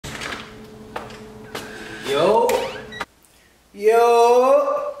Yo.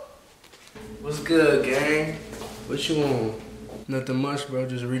 Yo. What's good, gang? What you on? Nothing much, bro.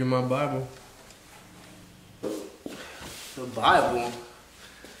 Just reading my Bible. The Bible?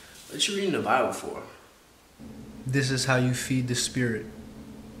 What you reading the Bible for? This is how you feed the spirit.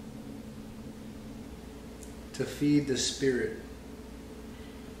 To feed the spirit.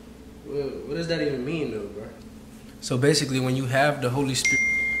 What does that even mean, though, bro? So basically, when you have the Holy Spirit.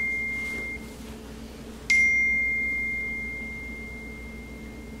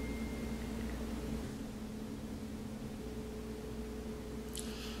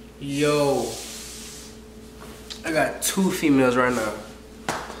 Yo, I got two females right now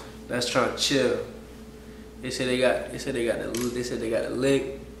that's trying to chill. They said they got a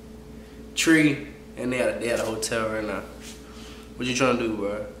lick, tree, and they had a hotel right now. What you trying to do,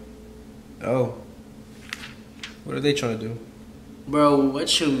 bro? Oh, what are they trying to do? Bro,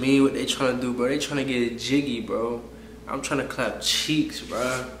 what you mean what they trying to do, bro? They trying to get jiggy, bro. I'm trying to clap cheeks, bro.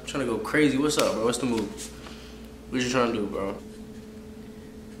 I'm trying to go crazy. What's up, bro? What's the move? What you trying to do, bro?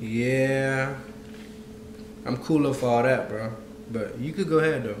 Yeah, I'm cool off all that, bro. But you could go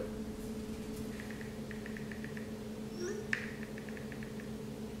ahead, though.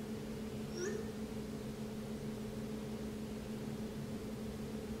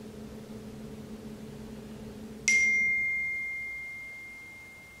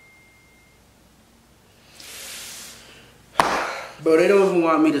 Bro, they don't even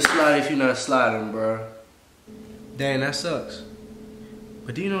want me to slide if you're not sliding, bro. Dang, that sucks.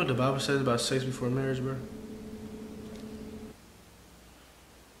 But do you know what the Bible says about sex before marriage, bro?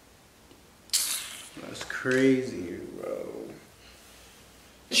 That's crazy, bro.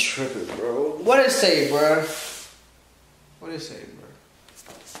 Tripping, bro. What it say, bro? What it say,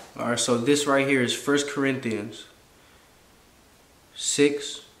 bro? Alright, so this right here is 1 Corinthians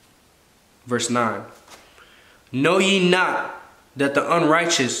 6, verse 9. Know ye not that the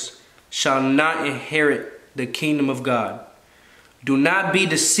unrighteous shall not inherit the kingdom of God? Do not be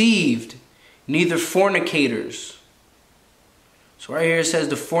deceived, neither fornicators. So right here it says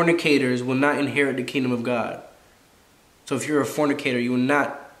the fornicators will not inherit the kingdom of God. So if you're a fornicator, you will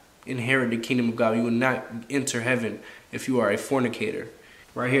not inherit the kingdom of God. You will not enter heaven if you are a fornicator.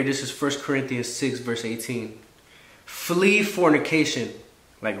 Right here, this is 1 Corinthians 6, verse 18. Flee fornication,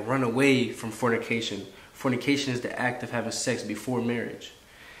 like run away from fornication. Fornication is the act of having sex before marriage.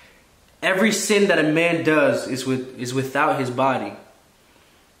 Every sin that a man does is without his body.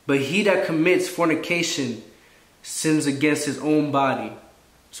 But he that commits fornication sins against his own body.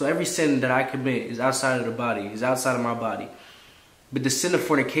 So every sin that I commit is outside of the body, is outside of my body. But the sin of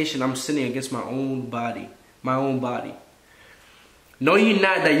fornication, I'm sinning against my own body. My own body. Know ye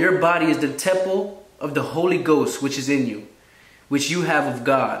not that your body is the temple of the Holy Ghost which is in you, which you have of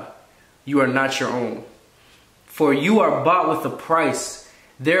God? You are not your own. For you are bought with a price.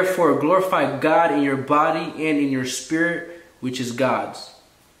 Therefore, glorify God in your body and in your spirit, which is God's.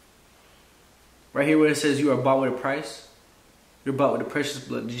 Right here where it says you are bought with a price, you're bought with the precious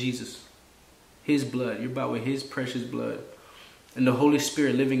blood of Jesus. His blood. You're bought with His precious blood. And the Holy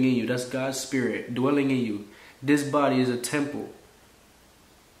Spirit living in you. That's God's Spirit dwelling in you. This body is a temple.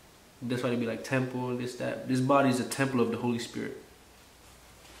 That's why they be like temple, this, that. This body is a temple of the Holy Spirit.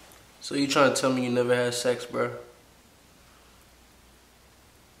 So you trying to tell me you never had sex, bro?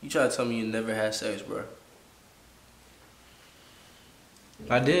 You try to tell me you never had sex, bro?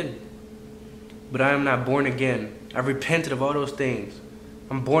 I did. But I am not born again. I repented of all those things.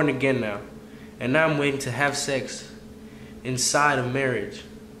 I'm born again now. And now I'm waiting to have sex inside of marriage,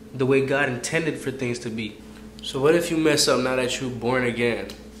 the way God intended for things to be. So what if you mess up now that you're born again?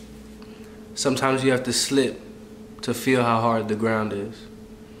 Sometimes you have to slip to feel how hard the ground is.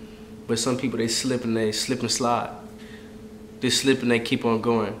 But some people, they slip and slide. They slip and they keep on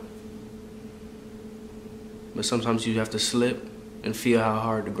going. But sometimes you have to slip and feel how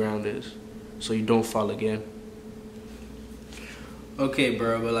hard the ground is so you don't fall again. Okay,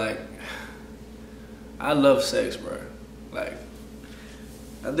 bro, but like, I love sex, bro. Like,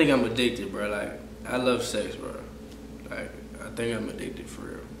 I think I'm addicted, bro. Like, I love sex, bro. Like, I think I'm addicted for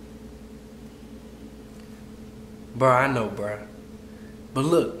real. Bro, I know, bro. But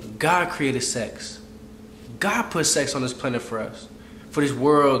look, God created sex. God put sex on this planet for us. For this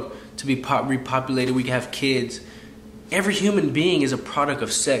world to be repopulated, we can have kids. Every human being is a product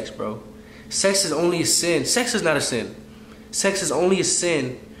of sex, bro. Sex is only a sin. Sex is not a sin. Sex is only a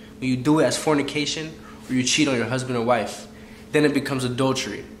sin when you do it as fornication or you cheat on your husband or wife. Then it becomes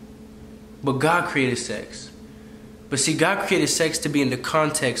adultery. But God created sex. But see, God created sex to be in the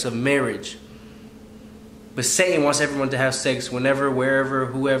context of marriage. But Satan wants everyone to have sex whenever, wherever,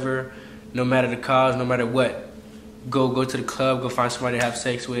 whoever, no matter the cause, no matter what. Go to the club, go find somebody to have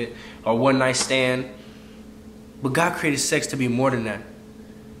sex with, or one night stand. But God created sex to be more than that.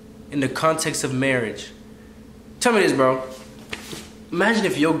 In the context of marriage. Tell me this, bro. Imagine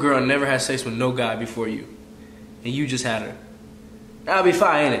if your girl never had sex with no guy before you, and you just had her. That'll be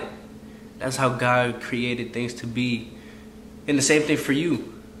fine, ain't it? That's how God created things to be. And the same thing for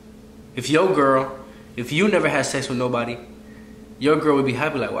you. If you never had sex with nobody, your girl would be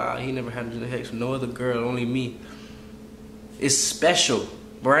happy like, wow, he never had sex with no other girl, only me. It's special.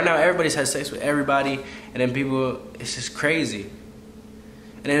 But right now, everybody's had sex with everybody, and then people, it's just crazy.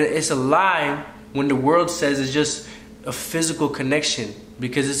 And it's a lie when the world says it's just a physical connection,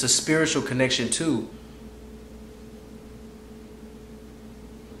 because it's a spiritual connection too.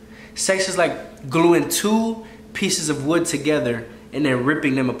 Sex is like gluing two pieces of wood together and then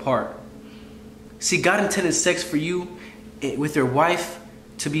ripping them apart. See, God intended sex for you with your wife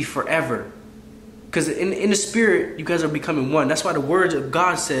to be forever. Because in the spirit, you guys are becoming one. That's why the word of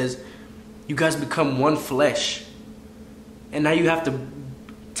God says you guys become one flesh. And now you have to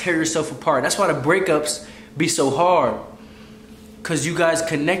tear yourself apart. That's why the breakups be so hard. Because you guys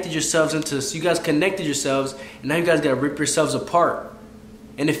connected yourselves and now you guys got to rip yourselves apart.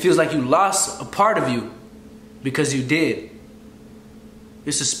 And it feels like you lost a part of you because you did.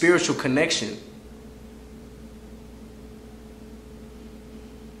 It's a spiritual connection.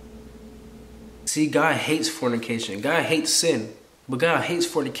 See, God hates fornication. God hates sin. But God hates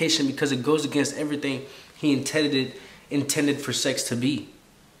fornication because it goes against everything He intended for sex to be.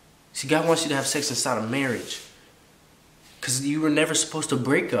 See, God wants you to have sex inside of marriage. Because you were never supposed to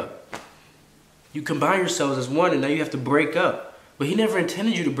break up. You combine yourselves as one and now you have to break up. But He never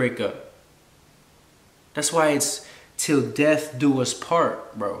intended you to break up. That's why it's till death do us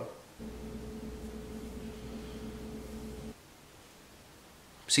part, bro.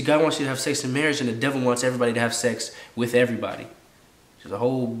 See, God wants you to have sex in marriage, and the devil wants everybody to have sex with everybody. There's a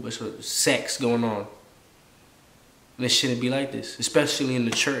whole sex going on. And it shouldn't be like this, especially in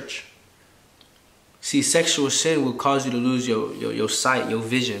the church. See, sexual sin will cause you to lose your sight, your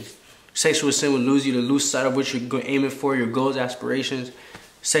vision. Sexual sin will lose you to lose sight of what you're aiming for, your goals, aspirations.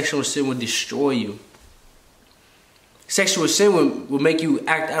 Sexual sin will destroy you. Sexual sin will make you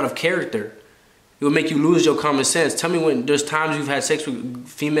act out of character. It will make you lose your common sense. Tell me when there's times you've had sex with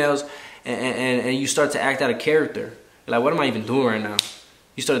females and you start to act out of character. You're like, what am I even doing right now?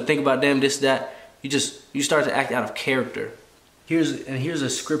 You start to think about them, this, that. You start to act out of character. Here's a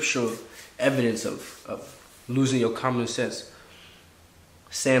scriptural evidence of losing your common sense.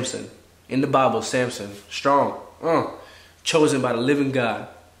 Samson. In the Bible, Samson. Strong. Chosen by the living God.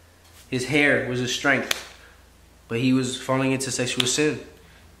 His hair was his strength. But he was falling into sexual sin.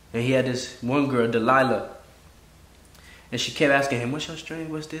 And he had this one girl, Delilah. And she kept asking him, what's your strength?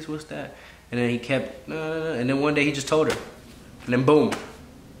 What's this? What's that? And then he kept, no. And then one day he just told her. And then boom.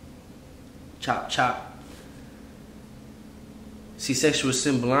 Chop, chop. See, sexual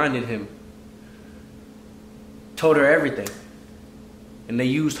sin blinded him. Told her everything. And they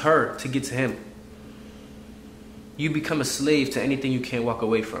used her to get to him. You become a slave to anything you can't walk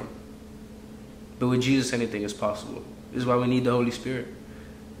away from. But with Jesus, anything is possible. This is why we need the Holy Spirit.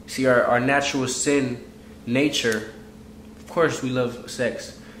 See, our natural sin nature, of course we love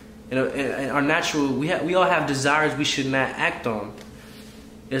sex. And our natural, we all have desires we should not act on.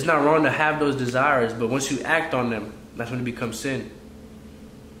 It's not wrong to have those desires, but once you act on them, that's when it becomes sin.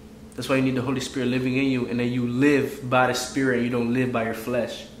 That's why you need the Holy Spirit living in you, and then you live by the Spirit and you don't live by your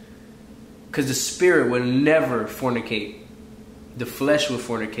flesh. Because the Spirit will never fornicate. The flesh will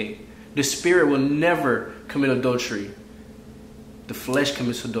fornicate. The Spirit will never commit adultery. The flesh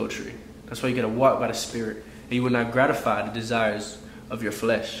commits adultery. That's why you got to walk by the Spirit, and you will not gratify the desires of your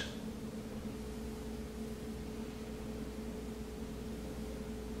flesh.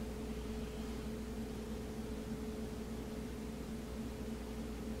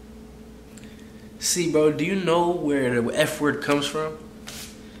 See, bro, do you know where the F word comes from?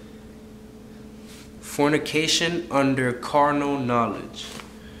 Fornication under carnal knowledge.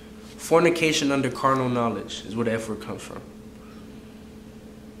 Fornication under carnal knowledge is where the F word comes from.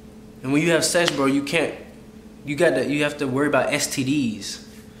 And when you have sex, bro, you have to worry about STDs.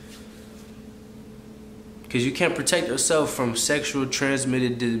 Because you can't protect yourself from sexual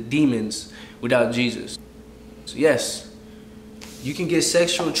transmitted demons without Jesus. So yes, you can get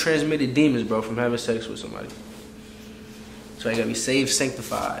sexual transmitted demons, bro, from having sex with somebody. So you gotta be saved,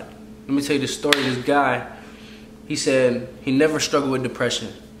 sanctified. Let me tell you the story of this guy. He said he never struggled with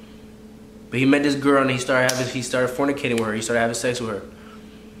depression. But he met this girl and he started fornicating with her. He started having sex with her.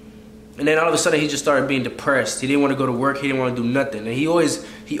 And then all of a sudden he just started being depressed. He didn't want to go to work. He didn't want to do nothing. And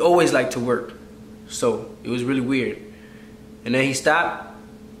he he always liked to work. So it was really weird. And then he stopped,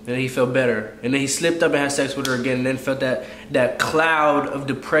 and then he felt better. And then he slipped up and had sex with her again, and then felt that cloud of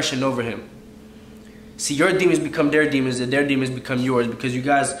depression over him. See, your demons become their demons, and their demons become yours, because you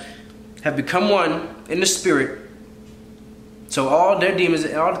guys have become one in the spirit. So all their demons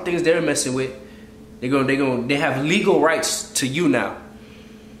and all the things they're messing with, they have legal rights to you now.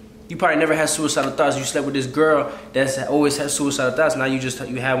 You probably never had suicidal thoughts. You slept with this girl that's always had suicidal thoughts. Now you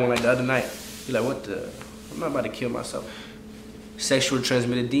had one like the other night. You're like, what the? I'm not about to kill myself. Sexually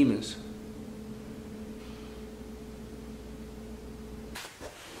transmitted demons.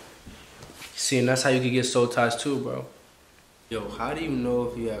 See, and that's how you can get soul ties too, bro. Yo, how do you know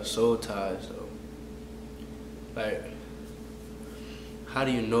if you have soul ties though? Like, how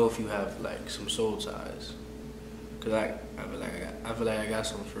do you know if you have like some soul ties? Cause I feel like I got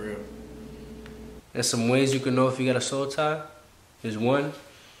some for real. And some ways you can know if you got a soul tie is one,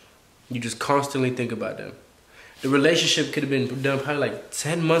 you just constantly think about them. The relationship could have been done probably like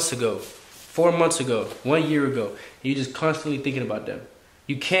 10 months ago, 4 months ago, 1 year ago. And you're just constantly thinking about them.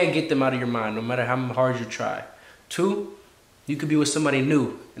 You can't get them out of your mind no matter how hard you try. Two, you could be with somebody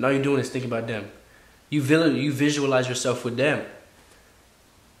new and all you're doing is thinking about them. You visualize yourself with them.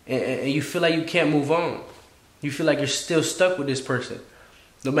 And you feel like you can't move on. You feel like you're still stuck with this person.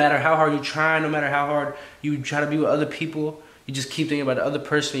 No matter how hard you try, no matter how hard you try to be with other people, you just keep thinking about the other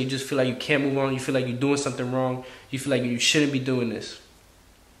person. You just feel like you can't move on. You feel like you're doing something wrong. You feel like you shouldn't be doing this.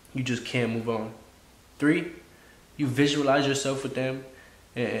 You just can't move on. Three, you visualize yourself with them,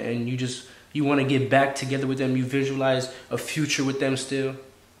 and you want to get back together with them. You visualize a future with them still.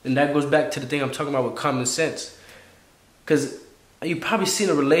 And that goes back to the thing I'm talking about with common sense. Because you've probably seen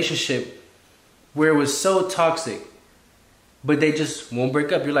a relationship where it was so toxic, but they just won't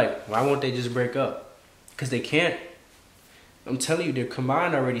break up. You're like, why won't they just break up? Because they can't. I'm telling you, they're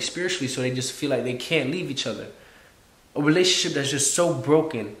combined already spiritually, so they just feel like they can't leave each other. A relationship that's just so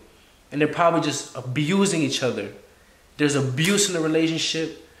broken, and they're probably just abusing each other. There's abuse in the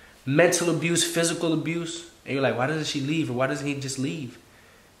relationship, mental abuse, physical abuse, and you're like, why doesn't she leave, or why doesn't he just leave?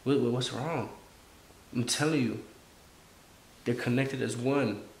 What's wrong? I'm telling you, they're connected as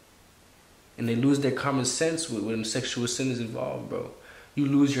one. And they lose their common sense when sexual sin is involved, bro. You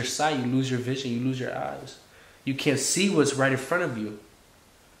lose your sight, you lose your vision, you lose your eyes. You can't see what's right in front of you.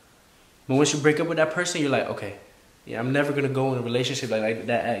 But once you break up with that person, you're like, okay, yeah, I'm never going to go in a relationship like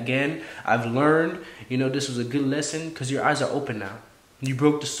that again. I've learned, this was a good lesson, because your eyes are open now. You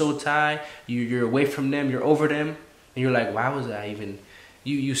broke the soul tie, you're away from them, you're over them, and you're like, why was I even...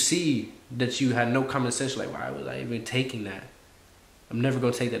 You see that you had no common sense. You're like, why was I even taking that? I'm never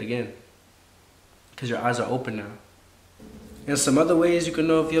going to take that again. Because your eyes are open now. And some other ways you can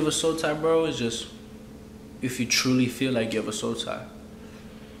know if you have a soul tie, bro, is just if you truly feel like you have a soul tie.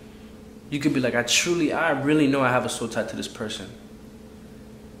 You could be like, I really know I have a soul tie to this person.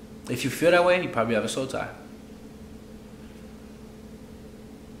 If you feel that way, you probably have a soul tie.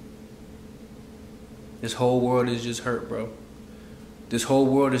 This whole world is just hurt, bro. This whole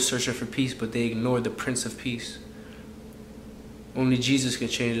world is searching for peace, but they ignore the Prince of Peace. Only Jesus can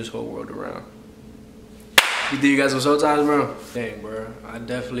change this whole world around. You think you got some soul ties, bro? Dang, bro. I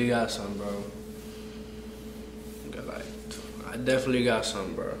definitely got some, bro. I definitely got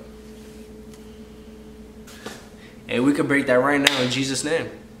some, bro. And we could break that right now in Jesus' name.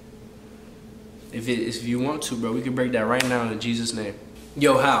 If you want to, bro, we could break that right now in Jesus' name.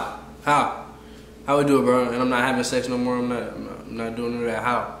 Yo, how? How we do it, bro? And I'm not having sex no more. I'm not doing none of that.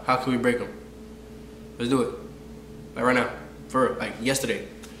 How can we break them? Let's do it. Like right now. For like yesterday.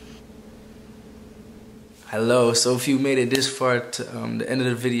 Hello, so if you made it this far to the end of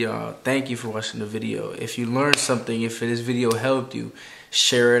the video, thank you for watching the video. If you learned something, if this video helped you,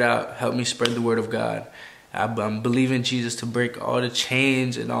 share it out. Help me spread the word of God. I'm believing Jesus to break all the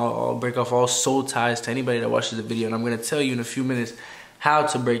chains and break off all soul ties to anybody that watches the video. And I'm going to tell you in a few minutes how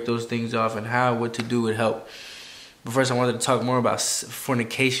to break those things off and what to do with help. But first, I wanted to talk more about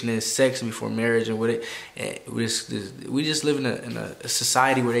fornication and sex before marriage and we just live in a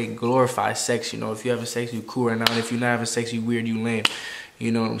society where they glorify sex. If you're having sex, you cool right now. And if you're not having sex, you weird, you lame.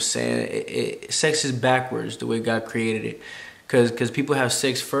 You know what I'm saying? Sex is backwards the way God created it. Because people have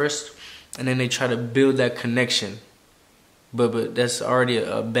sex first, and then they try to build that connection. But that's already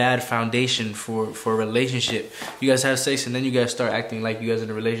a bad foundation for a relationship. You guys have sex, and then you guys start acting like you guys in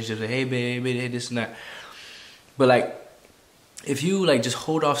a relationship. Say, hey, babe, hey, this and that. But like, if you like just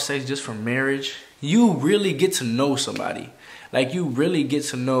hold off sex just for marriage, you really get to know somebody. Like you really get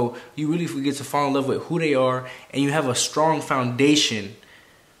to fall in love with who they are, and you have a strong foundation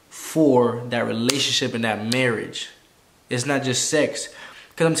for that relationship and that marriage. It's not just sex.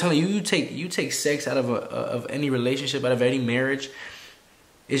 Because I'm telling you, you take sex out of any relationship, out of any marriage,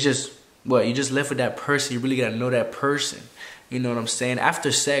 it's just, what, you just left with that person. You really gotta know that person. You know what I'm saying?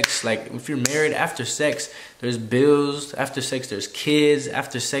 After sex, like if you're married, after sex, there's bills. After sex, there's kids.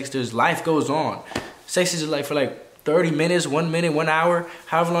 After sex, there's life goes on. Sex is like for like 30 minutes, 1 minute, 1 hour,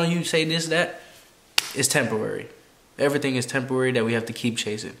 however long you say this, that, it's temporary. Everything is temporary that we have to keep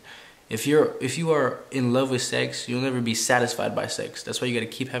chasing. If you are in love with sex, you'll never be satisfied by sex. That's why you gotta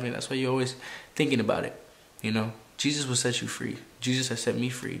keep having it. That's why you're always thinking about it. You know, Jesus will set you free. Jesus has set me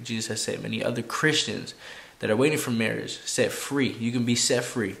free. Jesus has set many other Christians that are waiting for marriage set free. You can be set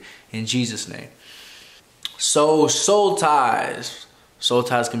free in Jesus' name. So soul ties. Soul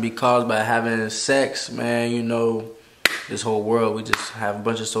ties can be caused by having sex, man. You know, this whole world, we just have a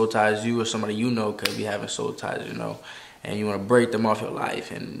bunch of soul ties. You or somebody you know could be having soul ties, you know, and you want to break them off your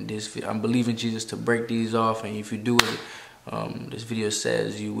life. And this, I'm believing Jesus to break these off. And if you do it, this video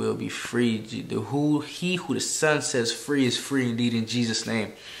says you will be free. He who the Son sets free is free indeed in Jesus'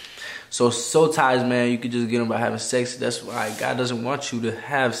 name. So soul ties, man, you could just get them by having sex. That's why God doesn't want you to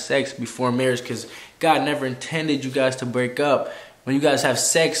have sex before marriage, because God never intended you guys to break up. When you guys have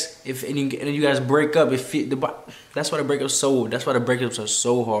sex, and you guys break up, that's why the breakups are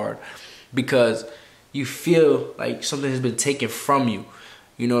so hard, because you feel like something has been taken from you.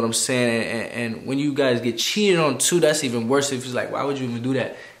 You know what I'm saying? And when you guys get cheated on too, that's even worse. If it's like, why would you even do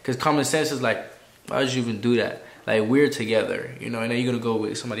that? Because common sense is like, why would you even do that? Like, we're together, you know, and then you're gonna go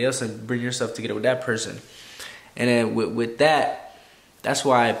with somebody else and bring yourself together with that person. And then with that, that's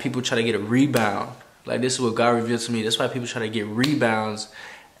why people try to get a rebound. Like, this is what God revealed to me. That's why people try to get rebounds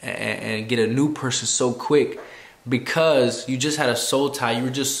and get a new person so quick, because you just had a soul tie. You were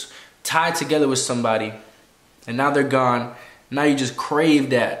just tied together with somebody, and now they're gone. Now you just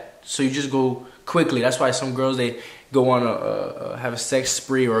crave that, so you just go quickly. That's why some girls, they go on have a sex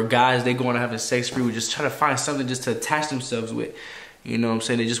spree, or guys, they go on have a sex spree. We just try to find something just to attach themselves with. You know what I'm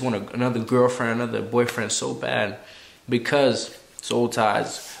saying? They just want another girlfriend, another boyfriend so bad, because soul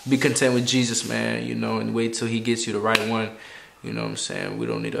ties. Be content with Jesus, man, you know, and wait till he gets you the right one. You know what I'm saying? We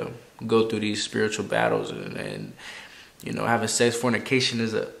don't need to go through these spiritual battles, and you know, having sex, fornication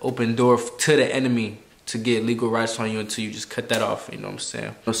is an open door to the enemy to get legal rights on you until you just cut that off. You know what I'm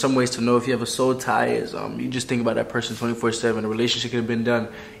saying? Some ways to know if you have a soul tie is you just think about that person 24/7. The relationship could have been done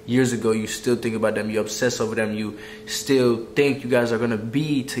years ago. You still think about them. You obsess over them. You still think you guys are gonna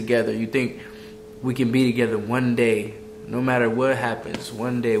be together. You think we can be together one day. No matter what happens,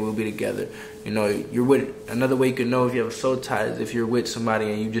 one day we'll be together. You know, you're with, another way you can know if you have a soul tie is if you're with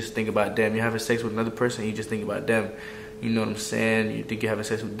somebody and you just think about them. You're having sex with another person and you just think about them. You know what I'm saying? You think you're having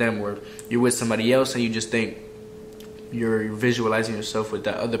sex with them, or you're with somebody else and you just think you're visualizing yourself with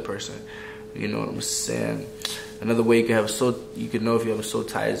that other person. You know what I'm saying? Another way you can have a soul, you can know if you have a soul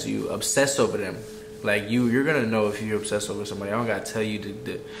tie is you obsess over them. Like you're gonna know if you're obsessed over somebody. I don't gotta tell you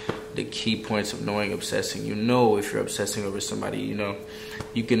the key points of knowing obsessing. You know if you're obsessing over somebody. You know,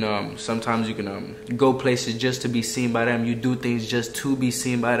 you can sometimes you can go places just to be seen by them. You do things just to be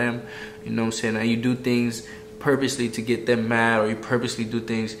seen by them. You know what I'm saying? And you do things purposely to get them mad, or you purposely do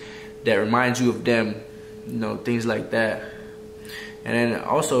things that remind you of them. You know, things like that. And then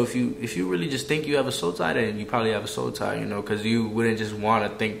also, if you really just think you have a soul tie, then you probably have a soul tie, you know, because you wouldn't just want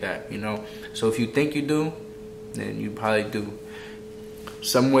to think that, you know. So if you think you do, then you probably do.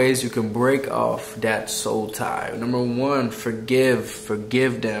 Some ways you can break off that soul tie. Number one, forgive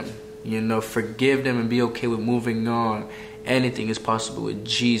them. You know, forgive them and be okay with moving on. Anything is possible with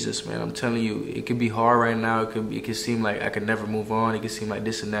Jesus, man. I'm telling you, it could be hard right now. It could seem like I could never move on. It could seem like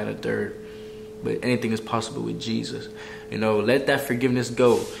this and that and the third. But anything is possible with Jesus. You know, let that forgiveness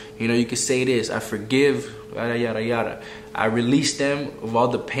go. You know, you can say this: I forgive, yada, yada, yada. I release them of all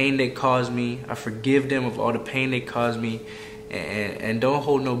the pain they caused me. I forgive them of all the pain they caused me. And don't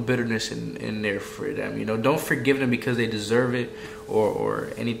hold no bitterness in there for them. You know, don't forgive them because they deserve it,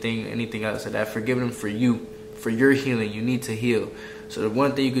 or anything else like that. Forgive them for you, for your healing. You need to heal. So the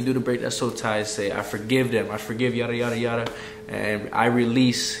one thing you can do to break that soul tie is say, I forgive them. I forgive yada, yada, yada. And I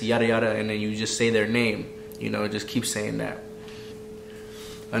release yada, yada. And then you just say their name. You know, just keep saying that.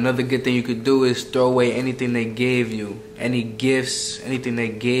 Another good thing you could do is throw away anything they gave you. Any gifts, anything they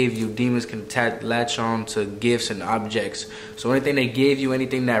gave you. Demons can latch on to gifts and objects. So anything they gave you,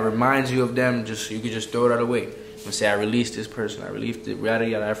 anything that reminds you of them, you could just throw it out away. And say, I release this person. I release it, yada,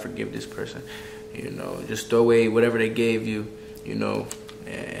 yada. I forgive this person. You know, just throw away whatever they gave you. You know,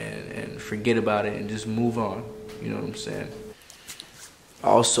 and forget about it and just move on. You know what I'm saying?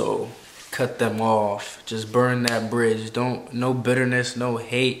 Also, cut them off. Just burn that bridge. No bitterness, no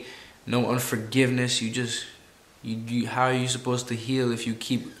hate, no unforgiveness. You just How are you supposed to heal if you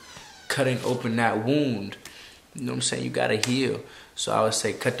keep cutting open that wound? You know what I'm saying? You gotta heal. So I would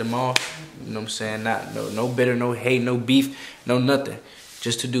say cut them off. You know what I'm saying? No bitter, no hate, no beef, no nothing.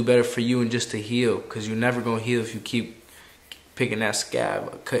 Just to do better for you and just to heal. Because you're never gonna heal if you keep picking that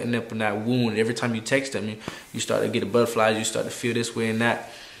scab, cutting up in that wound. Every time you text them, you start to get the butterflies. You start to feel this way and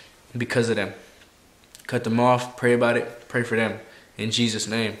that because of them. Cut them off. Pray about it. Pray for them in Jesus'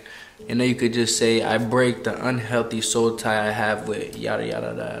 name. And then you could just say, I break the unhealthy soul tie I have with yada yada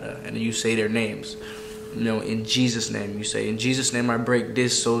yada. And then you say their names. You know, in Jesus' name. You say, in Jesus' name I break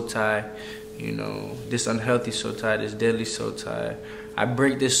this soul tie. You know, this unhealthy soul tie, this deadly soul tie. I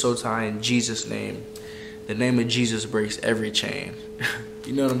break this soul tie in Jesus' name. The name of Jesus breaks every chain.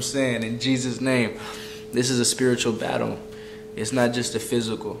 You know what I'm saying? In Jesus' name. This is a spiritual battle. It's not just a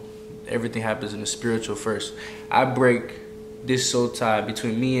physical. Everything happens in the spiritual first. I break this soul tie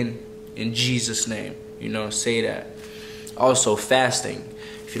between me and in Jesus' name. You know, say that. Also, fasting.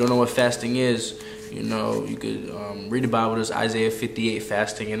 If you don't know what fasting is, you know, you could read the Bible. There's Isaiah 58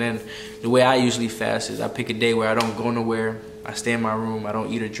 fasting. And then the way I usually fast is I pick a day where I don't go nowhere. I stay in my room. I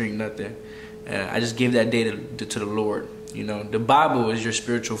don't eat or drink nothing. And I just give that day to the Lord. You know, the Bible is your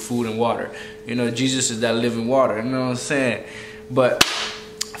spiritual food and water. You know, Jesus is that living water. You know what I'm saying? But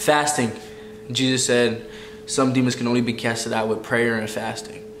fasting, Jesus said some demons can only be casted out with prayer and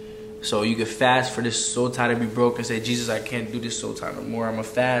fasting. So you could fast for this soul tie to be broken. Say, Jesus, I can't do this soul tie no more. I'm going to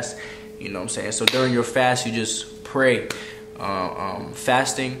fast. You know what I'm saying? So during your fast, you just pray.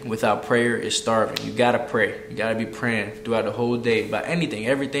 Fasting without prayer is starving. You got to pray. You got to be praying throughout the whole day about anything,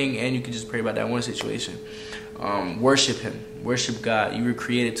 everything. And you can just pray about that one situation. Worship Him. Worship God. You were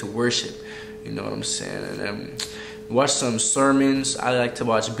created to worship. You know what I'm saying? And then watch some sermons. I like to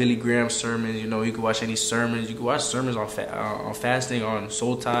watch Billy Graham sermons. You know, you can watch any sermons. You can watch sermons on fasting, on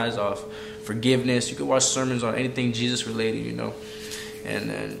soul ties, off forgiveness. You can watch sermons on anything Jesus related, you know. And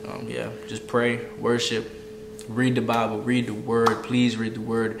then, yeah, just pray, worship, read the Bible, read the Word. Please read the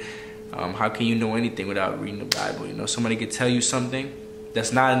Word. How can you know anything without reading the Bible? You know, somebody could tell you something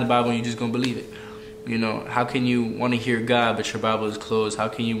that's not in the Bible and you're just going to believe it. You know, how can you want to hear God but your Bible is closed? How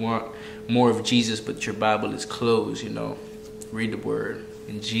can you want more of Jesus but your Bible is closed? You know, read the Word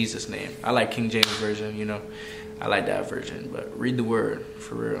in Jesus' name. I like King James Version, you know. I like that version, but read the Word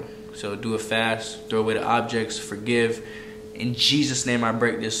for real. So do a fast, throw away the objects, forgive. In Jesus' name, I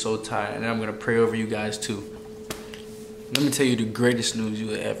break this soul tie, and I'm going to pray over you guys too. Let me tell you the greatest news you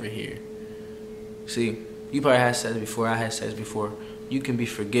will ever hear. See, you probably had sex before, I had sex before. You can be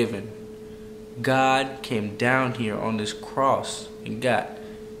forgiven. God came down here on this cross and got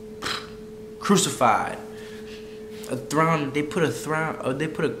crucified. A crown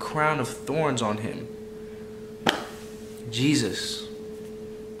of thorns on him. Jesus.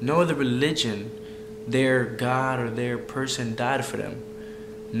 No other religion, their God or their person died for them.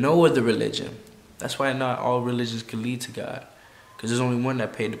 No other religion. That's why not all religions can lead to God. Because there's only one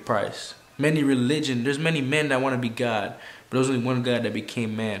that paid the price. There's many men that want to be God. But there's only one God that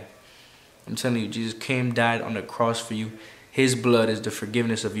became man. I'm telling you, Jesus came, died on the cross for you. His blood is the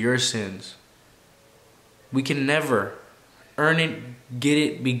forgiveness of your sins. We can never earn it, get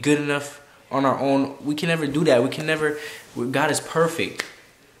it, be good enough on our own. We can never do that. We can never. God is perfect.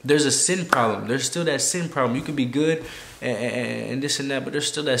 There's a sin problem. There's still that sin problem. You can be good and this and that, but there's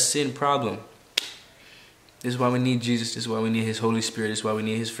still that sin problem. This is why we need Jesus. This is why we need His Holy Spirit. This is why we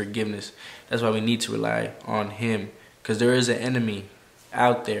need His forgiveness. That's why we need to rely on Him. Because there is an enemy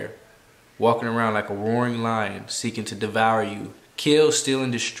out there walking around like a roaring lion seeking to devour you. Kill, steal,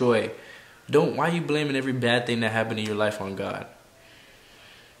 and destroy. Why are you blaming every bad thing that happened in your life on God?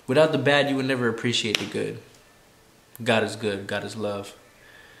 Without the bad, you would never appreciate the good. God is good. God is love.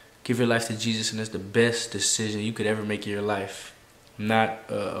 Give your life to Jesus, and it's the best decision you could ever make in your life. Not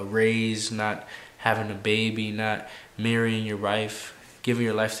a raise, not having a baby, not marrying your wife. Giving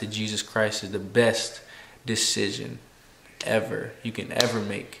your life to Jesus Christ is the best decision ever you can ever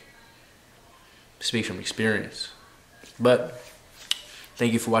make. Speak from experience. But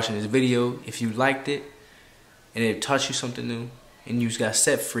thank you for watching this video. If you liked it and it taught you something new and you got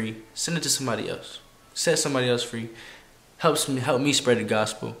set free, send it to somebody else. Set somebody else free. Help me spread the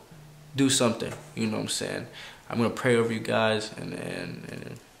gospel. Do something. You know what I'm saying? I'm going to pray over you guys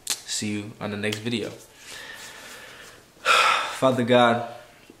and see you on the next video. Father God,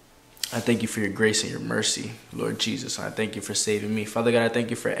 I thank you for your grace and your mercy, Lord Jesus. I thank you for saving me. Father God, I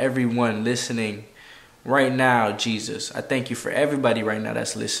thank you for everyone listening right now, Jesus. I thank you for everybody right now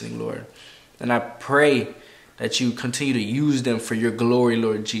that's listening, Lord. And I pray that you continue to use them for your glory,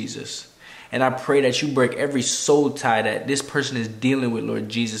 Lord Jesus. And I pray that you break every soul tie that this person is dealing with, Lord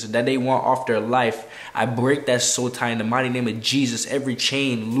Jesus, that they want off their life. I break that soul tie in the mighty name of Jesus. Every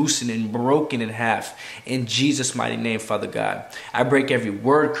chain loosened and broken in half in Jesus' mighty name, Father God. I break every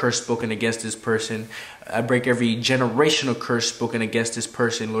word curse spoken against this person. I break every generational curse spoken against this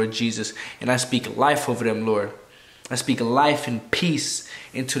person, Lord Jesus. And I speak life over them, Lord. I speak life and peace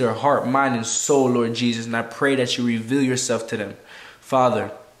into their heart, mind, and soul, Lord Jesus. And I pray that you reveal yourself to them.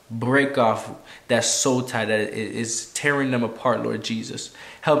 Father, break off that soul tie that is tearing them apart, Lord Jesus.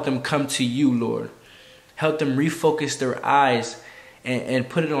 Help them come to you, Lord. Help them refocus their eyes and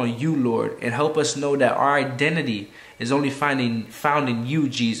put it on you, Lord. And help us know that our identity is only found in you,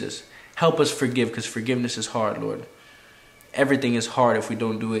 Jesus. Help us forgive, because forgiveness is hard, Lord. Everything is hard if we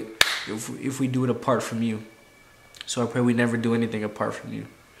don't do it, if we do it apart from you. So I pray we never do anything apart from you.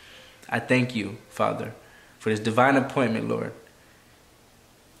 I thank you, Father, for this divine appointment, Lord.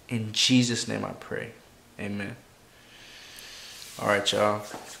 In Jesus' name I pray. Amen. All right, y'all.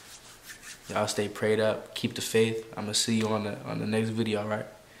 Y'all stay prayed up. Keep the faith. I'm going to see you on the next video, all right?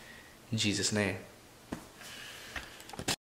 In Jesus' name.